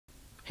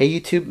Hey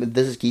YouTube,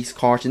 this is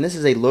Geekiscarnage, and this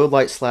is a low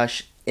light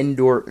slash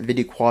indoor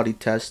video quality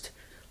test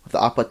of the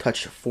iPod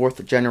Touch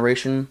 4th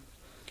generation.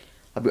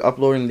 I'll be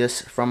uploading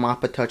this from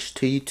iPod Touch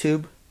to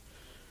YouTube,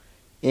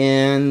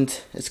 and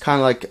it's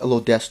kind of like a little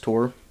desk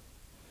tour.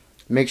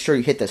 Make sure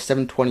you hit the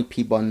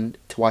 720p button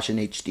to watch in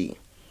HD.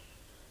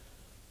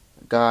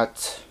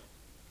 Got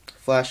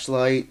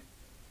flashlight,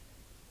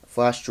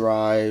 flash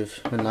drive,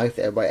 a knife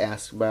that everybody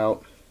asks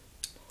about.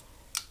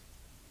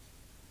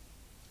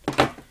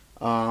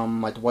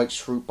 My Dwight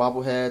Schrute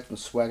bobblehead, some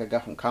swag I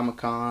got from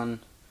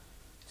Comic-Con,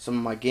 some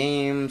of my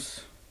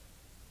games,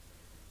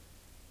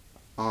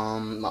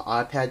 my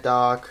iPad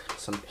dock,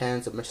 some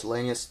pens and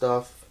miscellaneous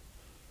stuff,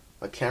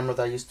 my camera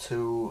that I used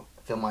to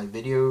film my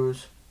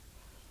videos,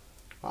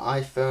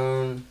 my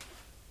iPhone,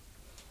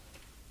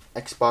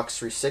 Xbox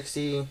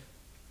 360,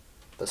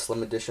 the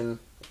Slim Edition,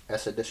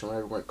 S Edition,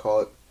 whatever you want to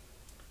call it,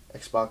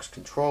 Xbox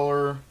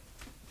controller,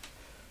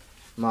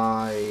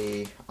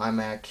 my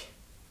iMac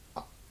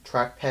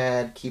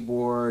trackpad,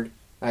 keyboard,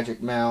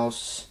 magic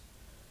mouse,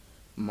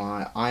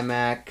 my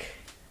iMac,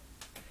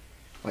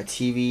 my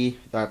TV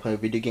that I play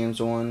video games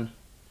on,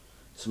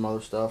 some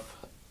other stuff.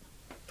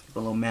 A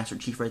little Master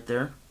Chief right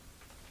there.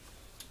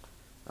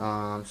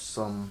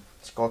 Some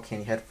Skull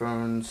Candy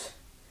headphones,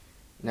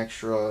 an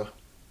extra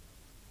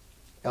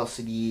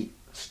LCD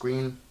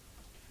screen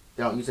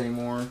that I don't use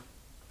anymore.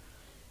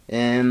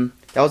 And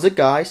that was it,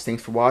 guys.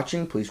 Thanks for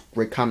watching. Please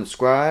rate, comment,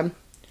 subscribe.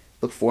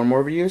 Look for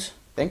more videos.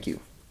 Thank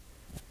you.